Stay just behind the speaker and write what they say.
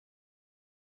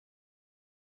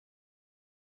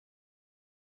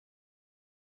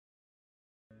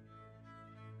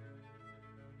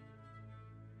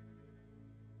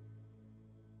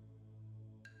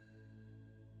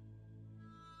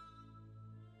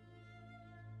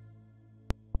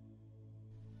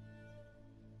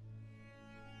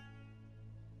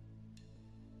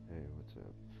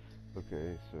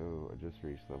Okay, so I just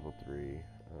reached level 3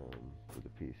 for the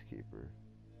Peacekeeper.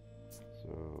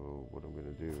 So what I'm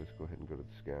going to do is go ahead and go to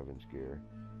the scavenge gear,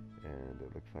 and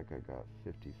it looks like I got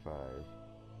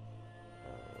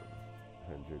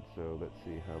 5500. So let's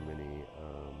see how many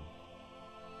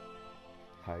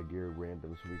high gear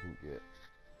randoms we can get.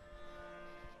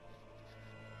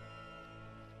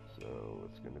 So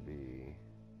it's going to be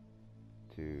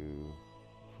 2,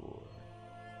 4,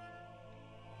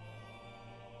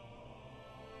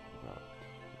 about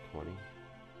 20.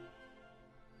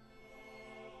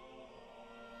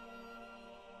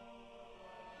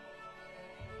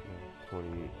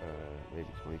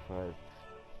 Maybe 25.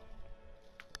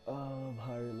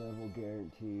 Higher level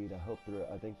guaranteed. I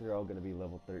think they're all going to be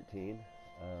level 13.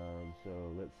 So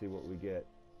let's see what we get.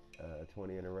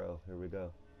 20 in a row. Here we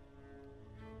go.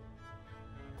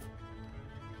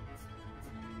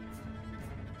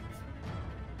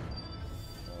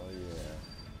 Oh yeah.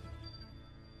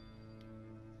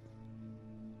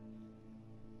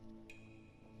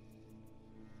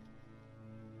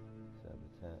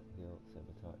 Sabotat hilt.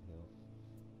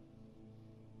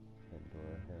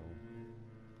 Pandora helm.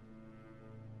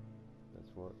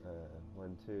 That's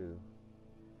 1, 2.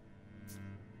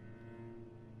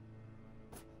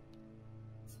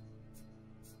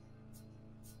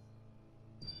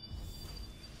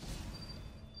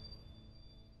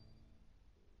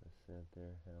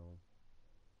 Ascenter helm.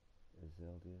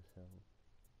 Iseldius helm.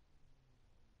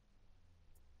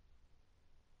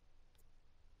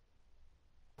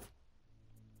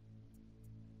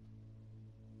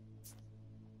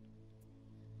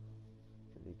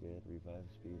 Pretty good. Revive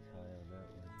speed's high on that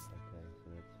one. Okay, so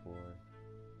that's 4.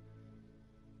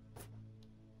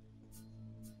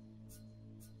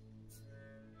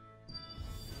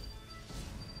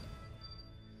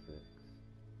 6.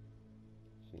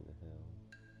 Sheena helm.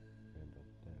 Randall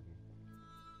dagger.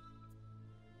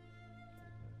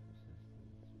 Revive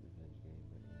resistance. Revenge gain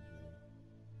by injury.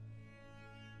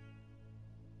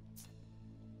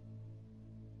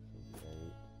 So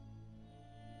 8.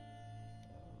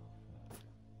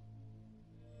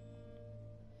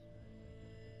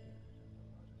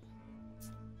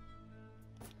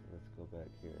 Let's go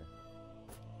back here.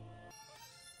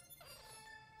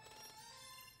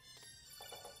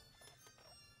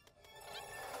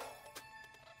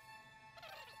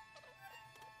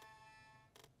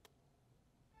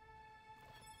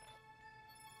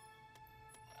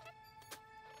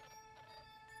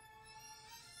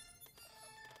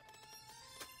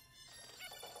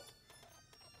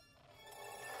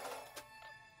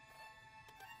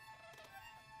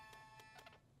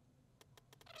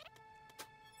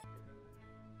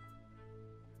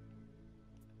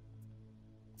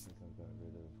 Since I've got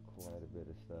rid of quite a bit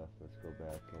of stuff, let's go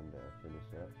back and finish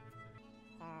up.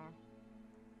 So, I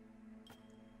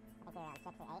think we're around 6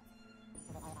 or 8.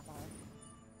 We'll get 8 off those.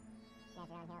 She has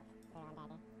her own hilt, her own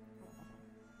dagger. Keep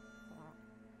going.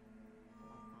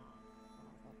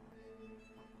 Got quite a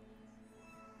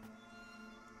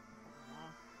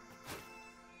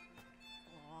few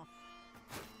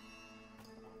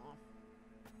more.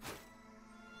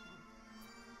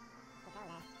 Get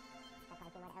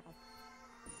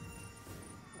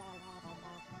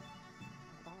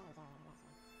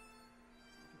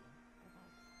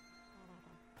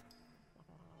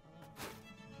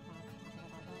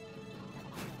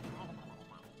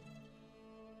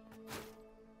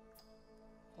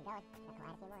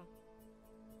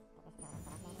this total put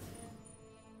up maybe.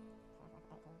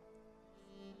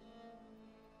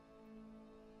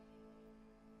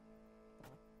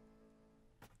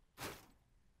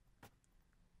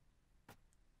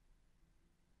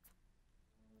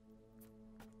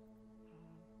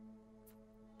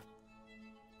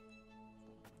 So that's 13.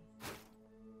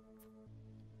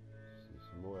 See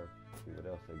some more. See what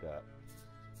else I got.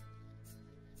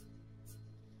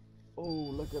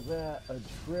 Oh, look at that. A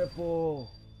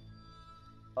triple.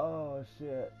 Oh,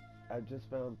 shit. I just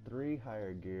found 3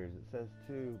 higher gears. It says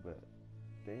 2, but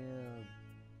damn.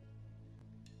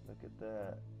 Look at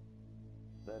that.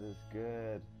 That is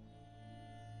good.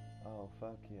 Oh,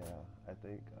 fuck yeah. I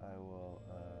think I will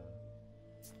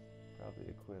probably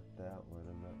equip that one.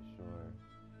 I'm not sure.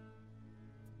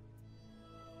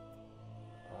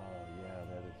 Oh, yeah.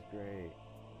 That is great.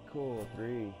 Cool.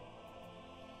 3.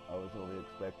 I was only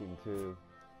expecting 2. Oh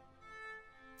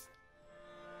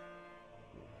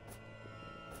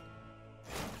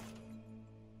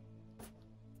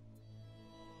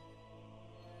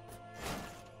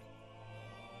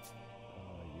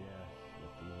yes,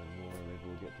 let's learn more. Maybe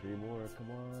we'll get 3 more.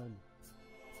 Come on.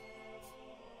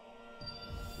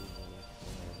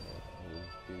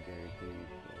 2 guaranteed.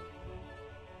 So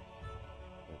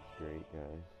let's great,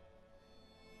 guys.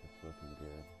 It's looking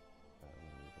good. What do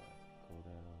we got?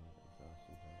 Cooldown,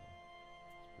 exhaustion power,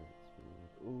 sprint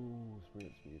speed. Ooh,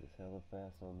 sprint speed is hella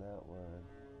fast on that one.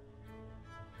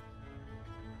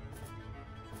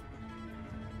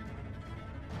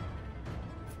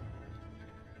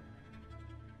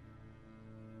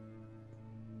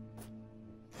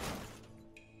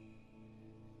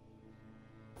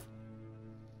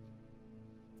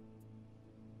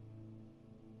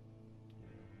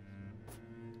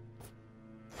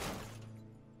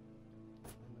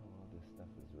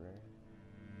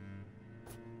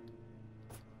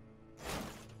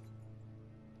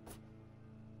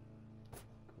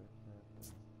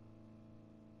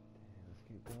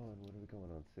 Going. What are we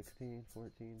going on? 16,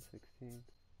 14, 16? 17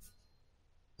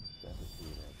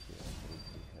 actually. I think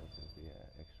because of the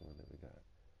extra one that we got.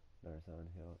 Narzan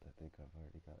Hilt, I think I've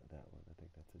already got that one. I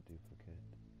think that's a duplicate.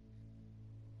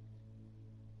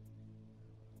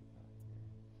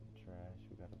 Some trash.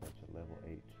 We got a bunch of level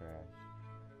 8 trash.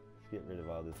 Let's get rid of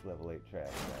all this level 8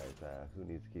 trash, guys. Who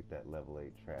needs to keep that level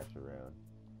 8 trash around?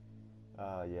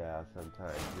 Yeah,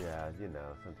 sometimes. Yeah, you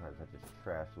know, sometimes I just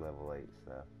trash level 8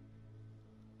 stuff.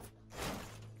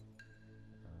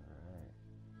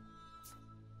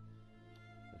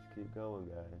 Keep going,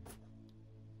 guys.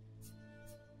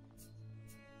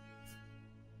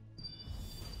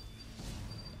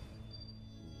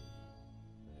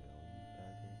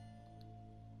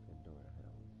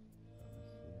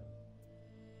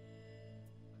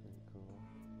 Pretty cool.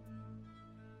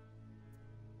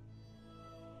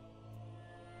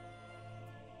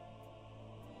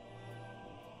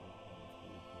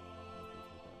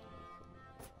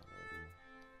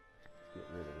 Let's get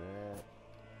rid of that.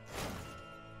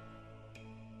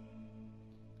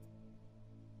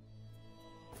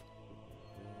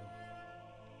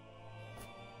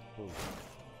 Boom.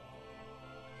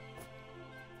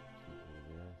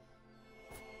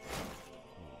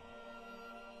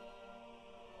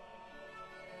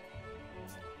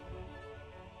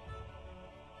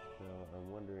 So I'm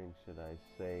wondering, should I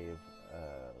save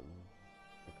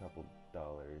a couple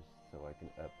dollars so I can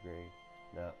upgrade?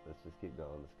 No, let's just keep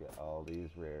going. Let's get all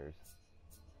these rares.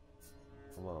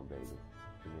 Come on, baby.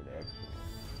 Give me the extra.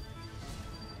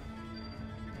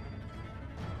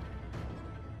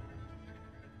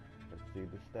 See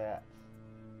the stats.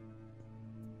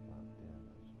 Block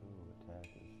damage. Ooh, attack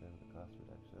instead of the cost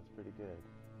reduction. That's pretty good.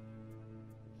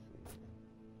 Let's see here.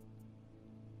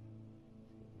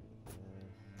 Let's get rid of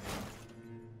this.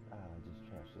 I just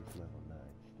trashed this level 9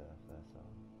 stuff, that's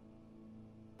all.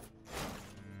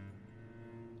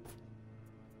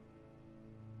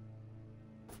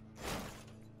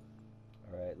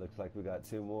 Alright, looks like we got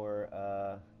 2 more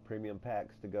premium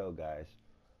packs to go, guys.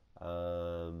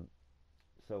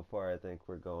 So far, I think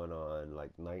we're going on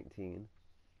like 19.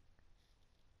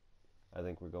 I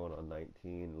think we're going on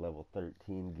 19, level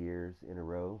 13 gears in a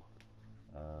row.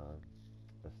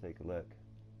 Let's take a look.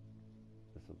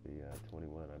 This will be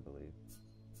 21, I believe.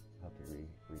 I'll have to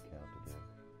recount again.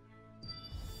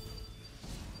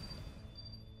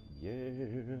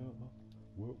 Yeah.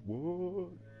 What?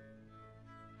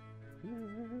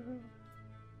 Yeah.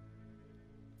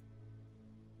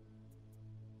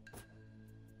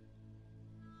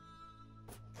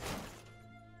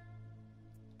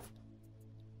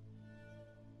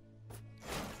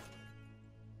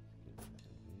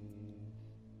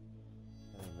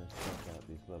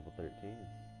 These level 13s.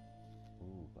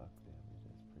 Ooh, block damage,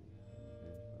 that's pretty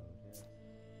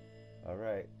high.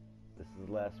 Alright, this is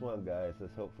the last one, guys.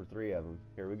 Let's hope for 3 of them.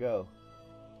 Here we go.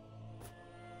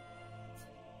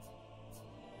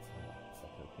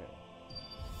 That's okay.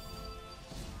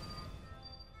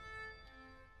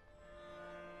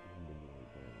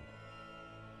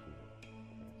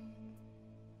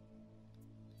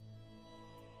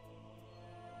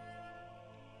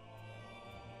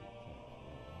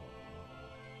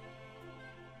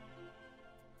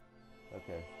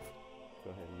 Okay, let's go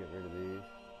ahead and get rid of these.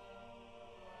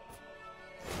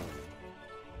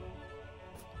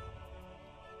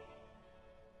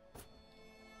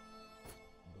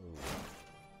 Boom.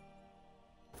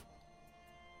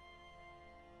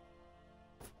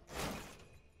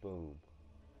 Boom.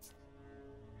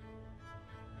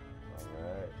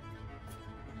 Alright.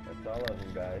 That's all of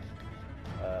them, guys.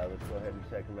 Let's go ahead and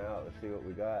check them out. Let's see what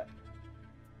we got.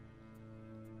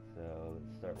 So,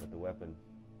 let's start with the weapon.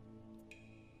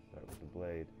 Start with the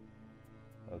blade.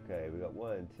 Okay, we got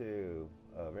 1, 2,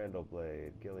 Randall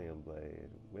blade, Gilliam blade,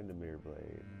 Windermere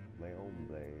blade, Leon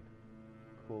blade,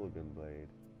 Cooligan blade.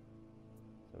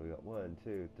 So we got 1,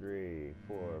 2, 3,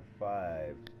 4,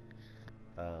 5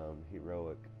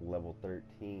 heroic level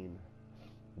 13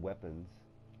 weapons.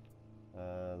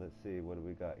 Let's see, what do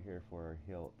we got here for our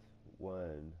hilt?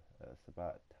 One,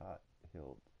 Sabatat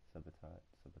hilt, Sabatat.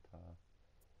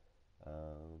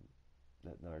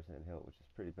 That Narzan hilt, which is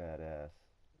pretty badass.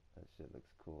 That shit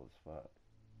looks cool as fuck.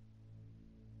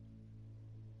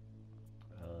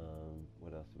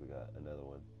 What else do we got? Another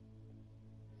one.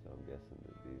 So I'm guessing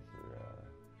that these are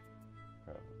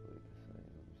probably the same.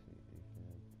 Let me see,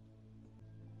 defense.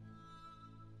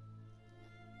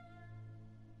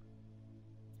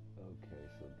 Okay,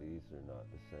 so these are not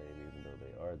the same, even though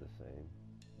they are the same.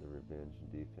 The revenge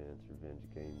and defense, revenge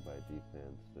gained by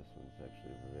defense. This one's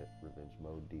actually revenge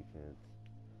mode defense.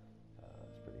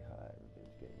 It's pretty high.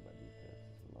 Revenge gained by defense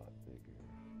is a lot bigger.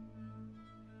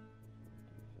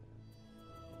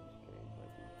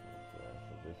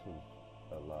 This one's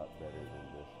a lot better than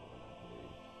this one, I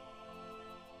believe.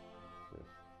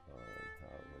 Just on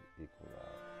how it would equal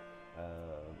out.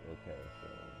 Okay, so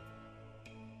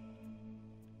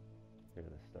we're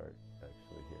gonna start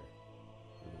actually here.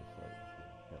 We're gonna start with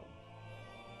the helms.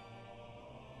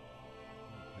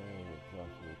 Okay,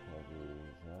 exhaustion recovery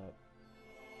is up.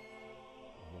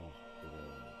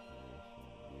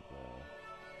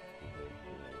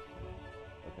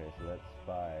 Okay, so that's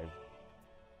 5.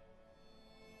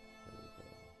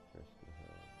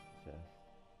 Chest,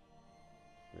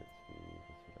 sprint speed,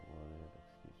 that's what I wanted,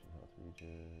 execution health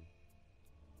regen,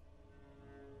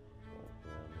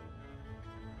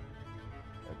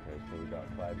 okay, so we got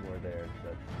 5 more there,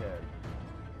 so that's 10,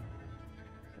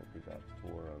 looks like we got 4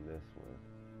 on this one,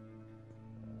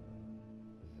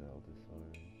 Zell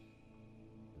disarms,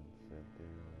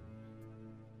 incentives,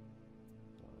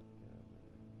 block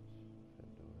damage,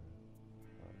 Fedora,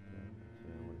 block damage,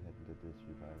 yeah, we're heading to this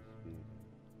revive speed.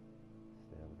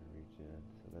 Stamina regen,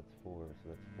 so that's 4,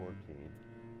 so that's 14,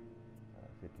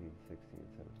 15, 16,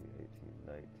 17,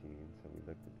 18, 19, so we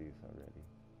looked at these already.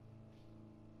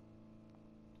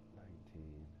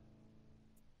 19.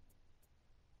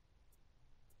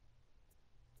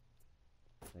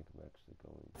 I think I'm actually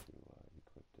going to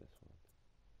equip this one.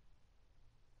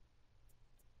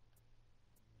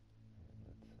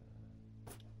 And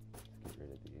let's get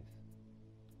rid of these.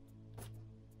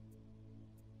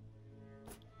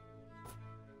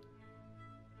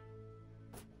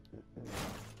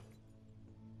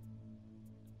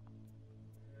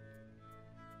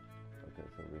 Okay,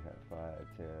 so we had 5,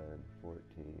 10, 14,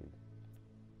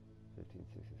 15,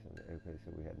 16, 17. Okay, so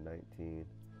we had 19.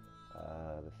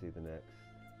 Let's see the next.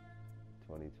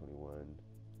 20, 21,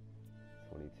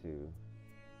 22.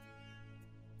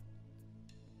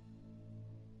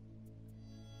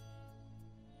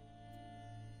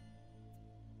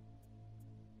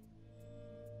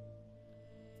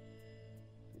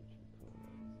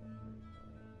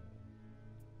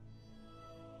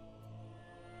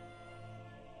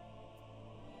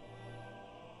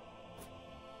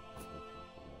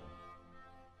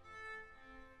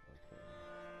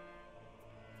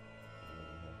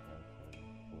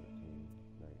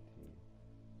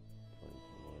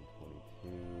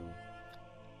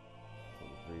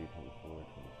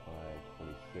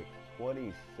 Six,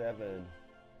 27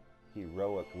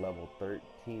 heroic level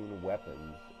 13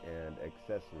 weapons and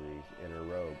accessories in a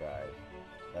row, guys.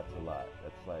 That's a lot.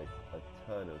 That's like a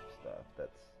ton of stuff.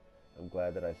 I'm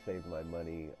glad that I saved my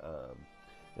money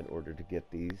in order to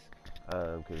get these,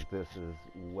 because this is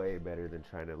way better than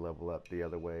trying to level up the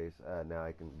other ways. Now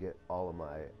I can get all of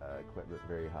my equipment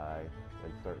very high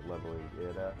and start leveling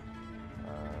it up,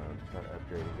 start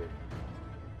upgrading it.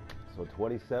 So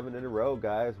 27 in a row,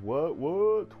 guys. What?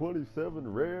 27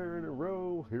 rare in a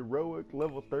row. Heroic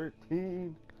level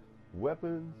 13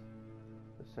 weapons.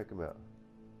 Let's check them out.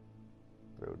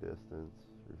 Throw distance.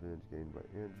 Revenge gained by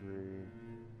injury.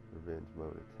 Revenge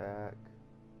mode attack.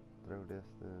 Throw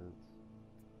distance.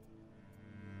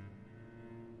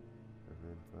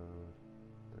 Revenge mode.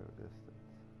 Throw distance.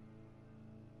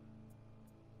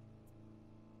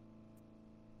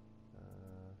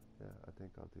 Yeah, I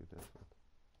think I'll do this one.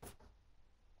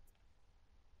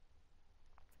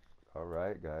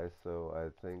 Alright, guys, so I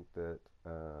think that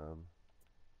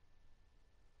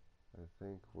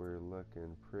we're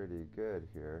looking pretty good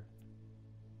here.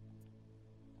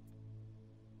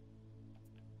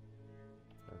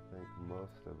 I think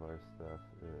most of our stuff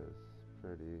is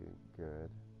pretty good.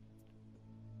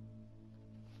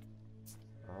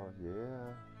 Oh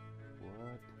yeah,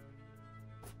 what?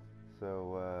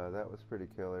 So that was pretty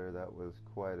killer. That was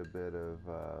quite a bit of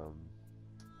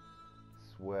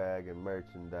swag and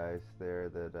merchandise there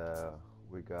that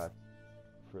we got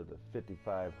for the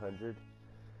 5,500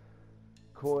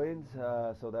 coins.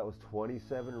 So that was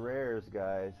 27 rares,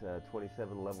 guys.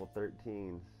 27 level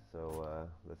 13s. So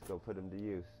let's go put them to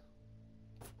use.